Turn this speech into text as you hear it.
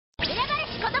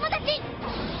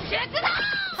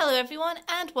Hello everyone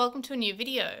and welcome to a new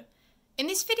video. In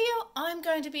this video I'm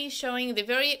going to be showing the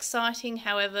very exciting,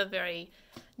 however very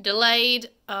delayed,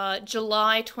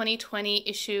 July 2020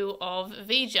 issue of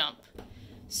VJump.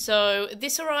 So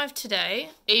this arrived today,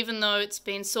 even though it's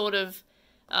been sort of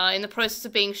in the process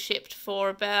of being shipped for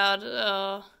about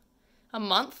a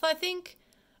month, I think.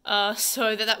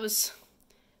 So that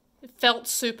felt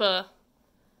super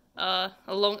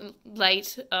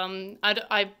late.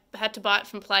 I had to buy it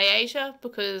from PlayAsia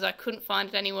because I couldn't find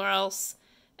it anywhere else,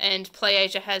 and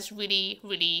PlayAsia has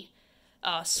really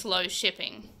slow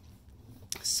shipping.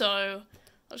 So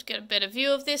I'll just get a better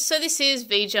view of this. So this is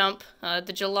VJump,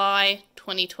 the July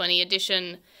 2020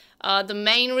 edition. The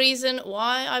main reason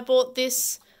why I bought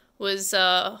this was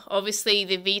obviously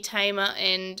the V-Tamer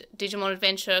and Digimon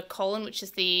Adventure : which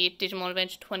is the Digimon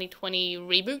Adventure 2020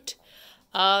 reboot.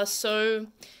 So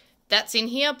that's in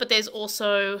here, but there's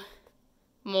also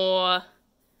more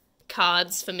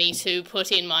cards for me to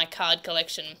put in my card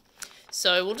collection.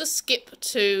 So we'll just skip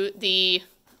to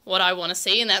what I want to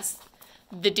see, and that's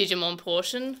the Digimon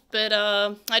portion. But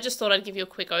I just thought I'd give you a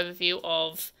quick overview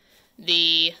of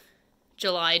the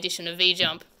July edition of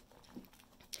VJump.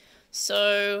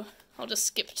 So I'll just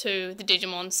skip to the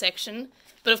Digimon section.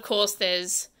 But of course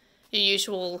there's your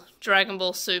usual Dragon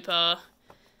Ball Super,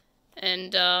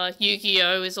 and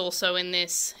Yu-Gi-Oh! Is also in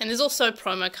this. And there's also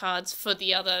promo cards for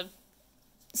the other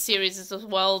series as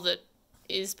well that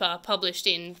is published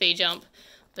in VJump.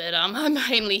 But I'm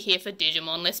mainly here for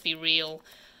Digimon, let's be real.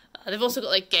 They've also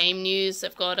got like game news,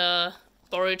 they've got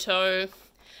Boruto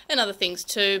and other things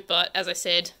too, but as I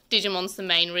said, Digimon's the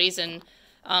main reason.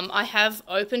 I have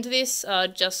opened this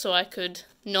just so I could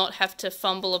not have to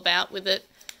fumble about with it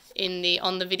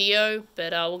on the video,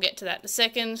 but we'll get to that in a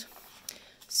second.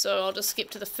 So I'll just skip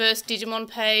to the first Digimon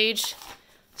page.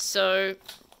 So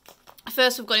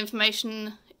first we've got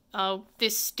information.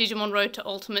 This Digimon Road to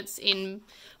Ultimates in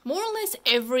more or less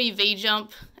every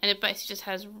VJump, and it basically just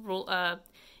has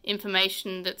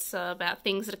information that's about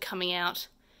things that are coming out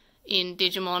in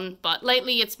Digimon, but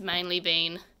lately it's mainly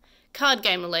been card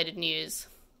game related news.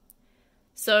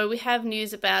 So we have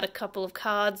news about a couple of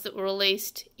cards that were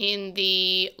released in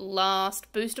the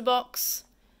last booster box,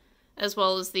 as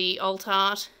well as the alt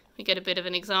art. We get a bit of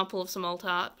an example of some alt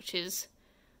art, which is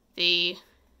the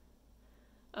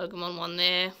Ogremon one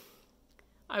there.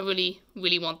 I really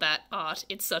want that art.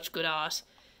 It's such good art.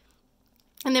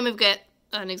 And then we've got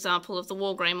an example of the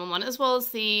Wargreymon one, as well as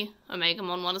the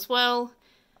Omegamon one as well.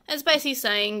 And it's basically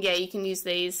saying, yeah, you can use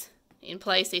these in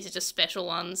place. These are just special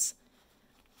ones.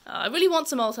 I really want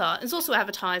some alt art. It's also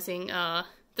advertising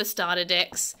the starter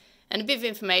decks and a bit of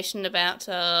information about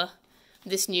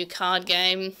this new card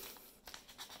game.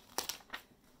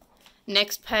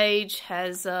 Next page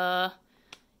has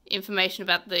information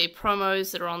about the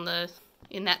promos that are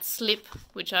in that slip,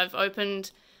 which I've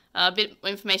opened. A bit of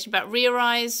information about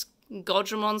Rearise.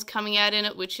 Godremon's coming out in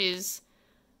it, which is...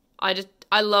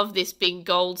 I love this big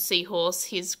gold seahorse.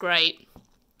 He's great.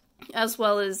 As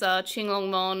well as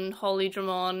Qinglongmon,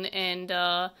 Holydramon, and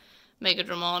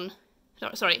Megadramon.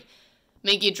 Sorry,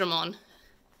 Megidramon.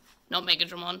 Not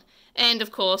Megadramon. And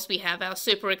of course we have our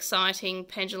super exciting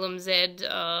Pendulum Z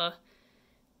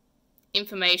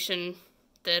information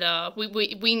that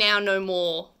we now know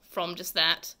more from just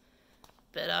that.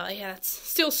 But yeah, it's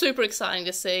still super exciting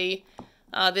to see.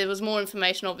 There was more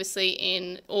information obviously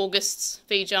in August's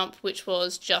VJump, which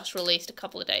was just released a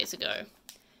couple of days ago.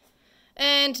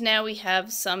 And now we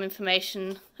have some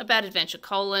information about Adventure :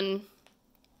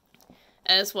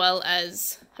 as well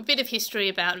as a bit of history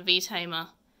about V-Tamer.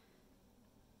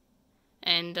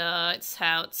 And it's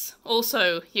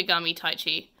also Yagami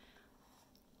Taichi.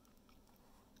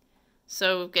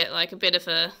 So we get like a bit of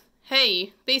a,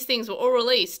 hey, these things were all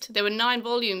released. There were 9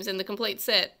 volumes in the complete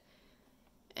set.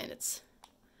 And it's,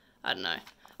 I don't know.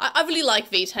 I really like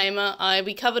V-Tamer.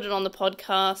 We covered it on the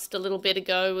podcast a little bit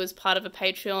ago as part of a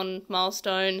Patreon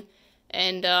milestone.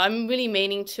 And I'm really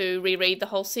meaning to reread the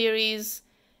whole series.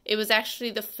 It was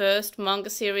actually the first manga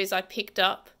series I picked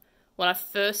up when I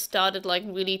first started like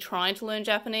really trying to learn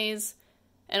Japanese.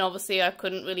 And obviously I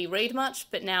couldn't really read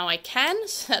much, but now I can,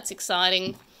 so that's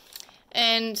exciting.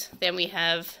 And then we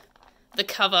have the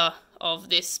cover of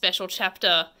this special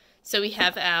chapter. So we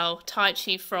have our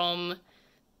Taichi from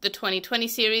the 2020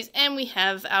 series, and we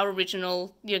have our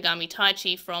original Yagami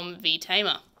Taichi from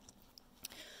V-Tamer.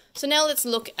 So now let's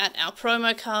look at our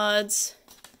promo cards,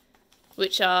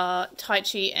 which are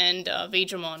Taichi and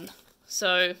VJumon.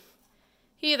 So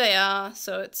here they are,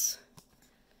 so it's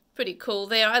pretty cool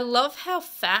there. I love how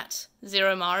fat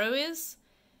Zeromaru is.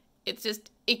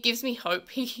 It gives me hope.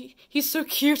 He's so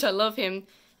cute, I love him.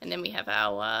 And then we have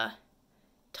our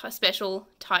special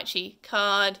Taichi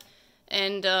card,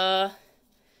 and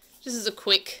this is a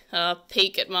quick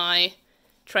peek at my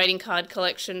trading card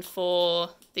collection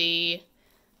for the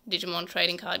Digimon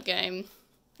trading card game.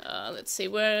 Let's see,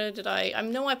 where did I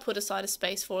know I put aside a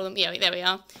space for them. Yeah, there we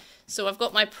are. So I've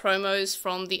got my promos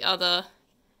from the other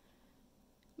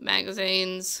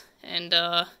magazines, and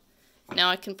now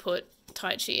I can put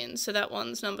Taichi in. So that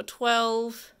one's number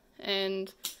 12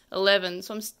 and 11.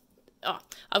 So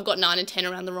I've got 9 and 10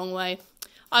 around the wrong way.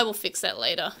 I will fix that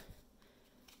later.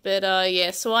 But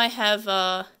yeah, so I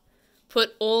have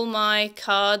put all my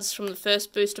cards from the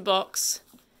first booster box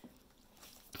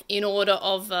in order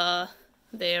of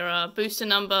their booster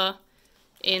number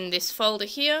in this folder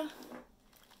here.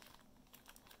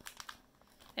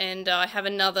 And I have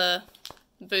another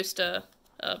booster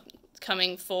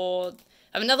coming for...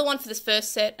 I have another one for this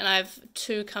first set, and I have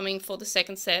 2 coming for the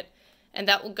second set, and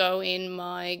that will go in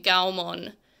my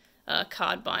Galmon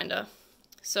card binder.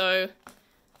 So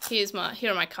here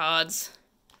are my cards.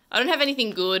 I don't have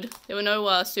anything good. There were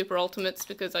no Super Ultimates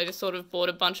because I just sort of bought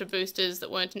a bunch of boosters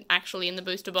that weren't actually in the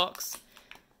booster box.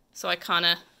 So I kind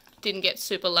of didn't get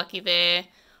super lucky there.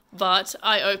 But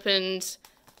I opened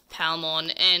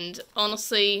Palmon, and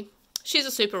honestly, she's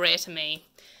a super rare to me.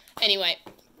 Anyway,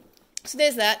 so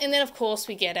there's that. And then, of course,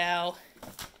 we get our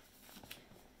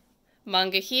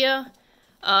manga here.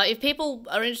 If people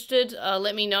are interested,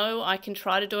 let me know. I can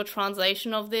try to do a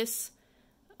translation of this.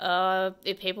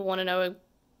 If people want to know,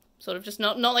 sort of just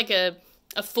not like a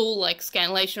full like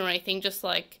scanlation or anything, just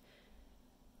like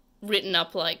written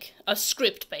up like a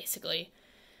script basically.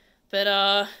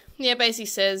 But yeah, basically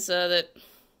says that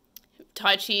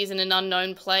Taichi is in an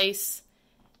unknown place.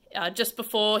 Just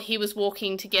before he was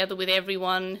walking together with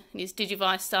everyone, and his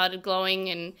Digivice started glowing,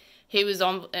 and he was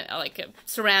on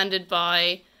surrounded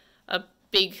by a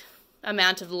big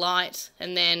amount of light,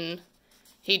 and then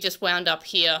he just wound up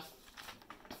here,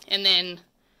 and then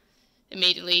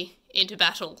immediately into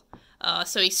battle.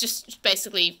 So he's just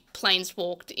basically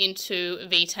planeswalked into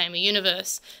V-Tamer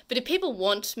universe. But if people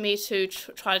want me to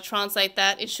try to translate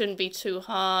that, it shouldn't be too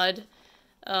hard.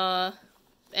 Yeah,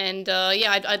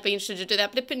 I'd be interested to do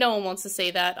that. But if no one wants to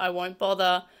see that, I won't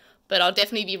bother. But I'll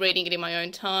definitely be reading it in my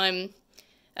own time.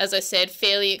 As I said,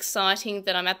 fairly exciting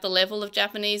that I'm at the level of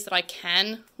Japanese that I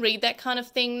can read that kind of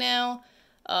thing now.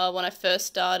 When I first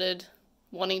started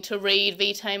wanting to read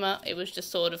V-Tamer, it was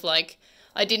just sort of like,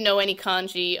 I didn't know any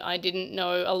kanji, I didn't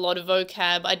know a lot of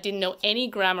vocab, I didn't know any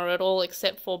grammar at all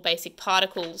except for basic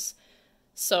particles.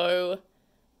 So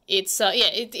it's yeah,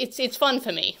 it's fun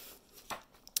for me.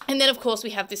 And then of course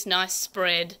we have this nice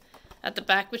spread at the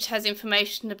back which has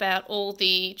information about all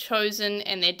the chosen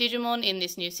and their Digimon in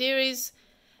this new series,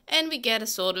 and we get a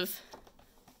sort of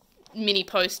mini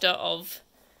poster of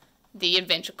the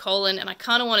Adventure Colon, and I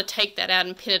kind of want to take that out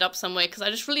and pin it up somewhere because I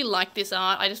just really like this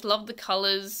art. I just love the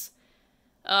colours.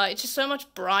 It's just so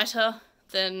much brighter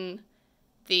than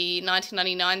the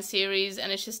 1999 series,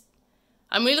 and it's just,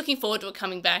 I'm really looking forward to it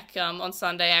coming back on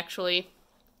Sunday actually,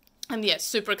 and yeah,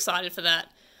 super excited for that.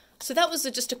 So that was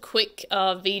just a quick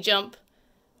VJump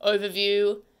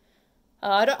overview.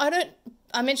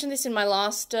 I mentioned this in my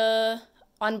last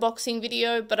unboxing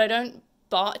video, but I don't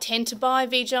tend to buy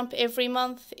VJump every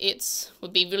month. It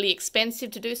would be really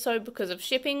expensive to do so because of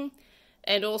shipping,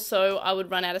 and also I would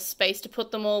run out of space to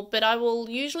put them all. But I will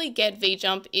usually get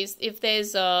VJump if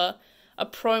there's a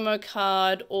promo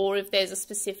card, or if there's a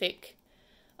specific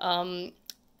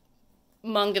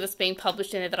manga that's being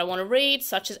published in there that I want to read,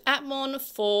 such as Atmon.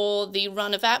 For the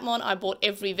run of Atmon, I bought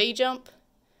every VJump,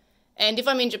 and if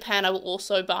I'm in Japan, I will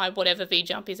also buy whatever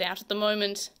VJump is out at the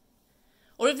moment.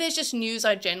 Or if there's just news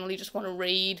I generally just want to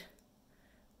read,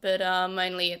 but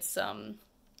mainly it's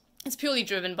purely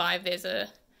driven by if there's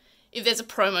a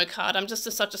promo card. I'm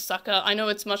just such a sucker. I know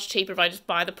it's much cheaper if I just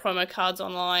buy the promo cards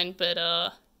online, but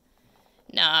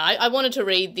nah, I wanted to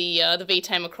read the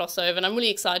V-Tamer crossover, and I'm really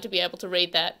excited to be able to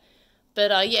read that.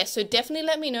 But yeah, so definitely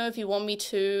let me know if you want me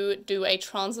to do a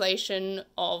translation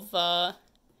of the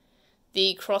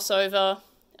crossover.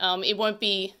 It won't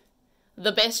be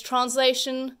the best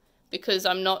translation because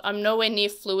I'm nowhere near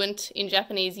fluent in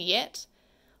Japanese yet,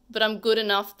 but I'm good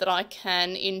enough that I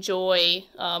can enjoy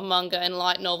manga and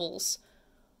light novels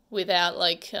without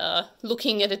like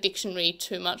looking at a dictionary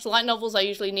too much. Light novels I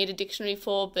usually need a dictionary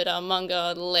for, but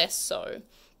manga less so.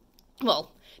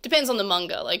 Well, depends on the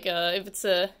manga. Like if it's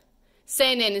a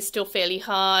seinen is still fairly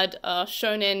hard.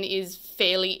 Shonen is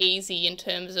fairly easy in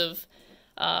terms of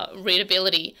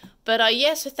readability. But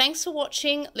yeah, so thanks for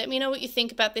watching. Let me know what you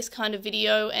think about this kind of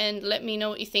video, and let me know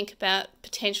what you think about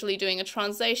potentially doing a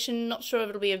translation. Not sure if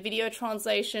it'll be a video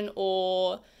translation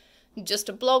or just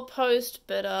a blog post,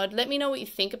 but let me know what you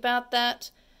think about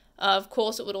that. Of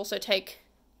course, it would also take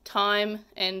time,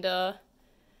 and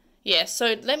yeah,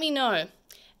 so let me know.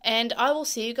 And I will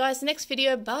see you guys in the next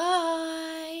video.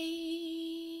 Bye!